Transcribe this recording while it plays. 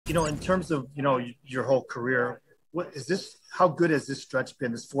In terms of, your whole career, what is this? How good has this stretch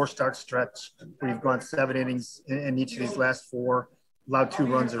been? This four-start stretch where you've gone 7 innings in each of these last four, allowed 2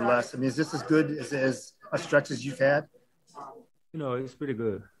 runs or less. I mean, is this as good as a stretch as you've had? It's pretty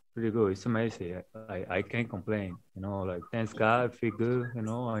good. Pretty good. It's amazing. I can't complain. Like thanks God, I feel good. And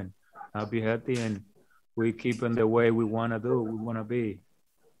I'll be healthy, and we keep in the way we wanna do. We wanna be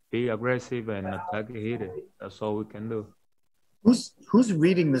aggressive and attack the hitter. That's all we can do. Who's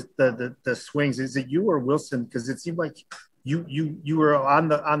reading the swings? Is it you or Wilson? Because it seemed like you were on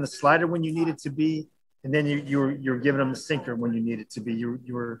the slider when you needed to be, and then you were giving them the sinker when you needed to be. You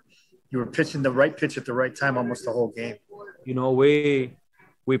were pitching the right pitch at the right time almost the whole game.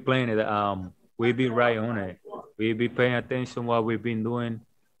 We playing it. We be right on it. We be paying attention what we've been doing,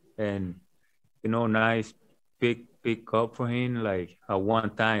 and nice pick up for him. Like at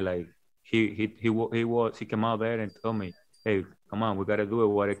one time, like he came out there and told me, "Hey, come on, we gotta do it.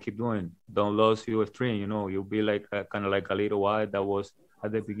 What I keep doing. Don't lose your string. You'll be like kind of like a little while that was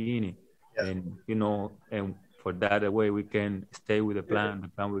at the beginning, Yeah. and for that way we can stay with the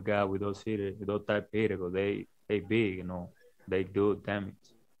plan we got with those hitters, with those type of hitters, because they big, they do damage."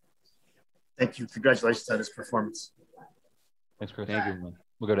 Thank you. Congratulations on this performance. Thanks, Chris. Thank you, man.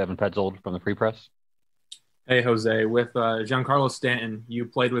 We'll go to Evan Petzold from the Free Press. Hey, Jose. With Giancarlo Stanton, you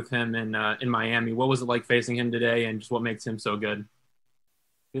played with him in Miami. What was it like facing him today, and just what makes him so good?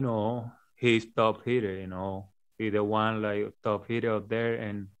 He's top hitter. He's the one like top hitter out there,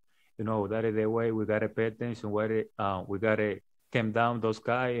 and that is the way we gotta pay attention. We gotta calm down those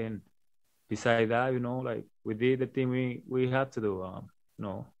guys, and besides that, like we did the thing we had to do.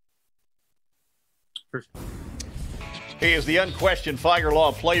 He is the unquestioned Fire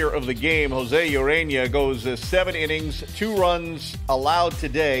Law Player of the Game. José Ureña goes 7 innings, 2 runs allowed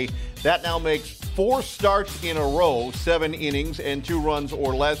today. That now makes 4 starts in a row, 7 innings and 2 runs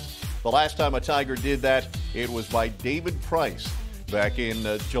or less. The last time a Tiger did that, it was by David Price back in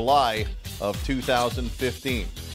July of 2015.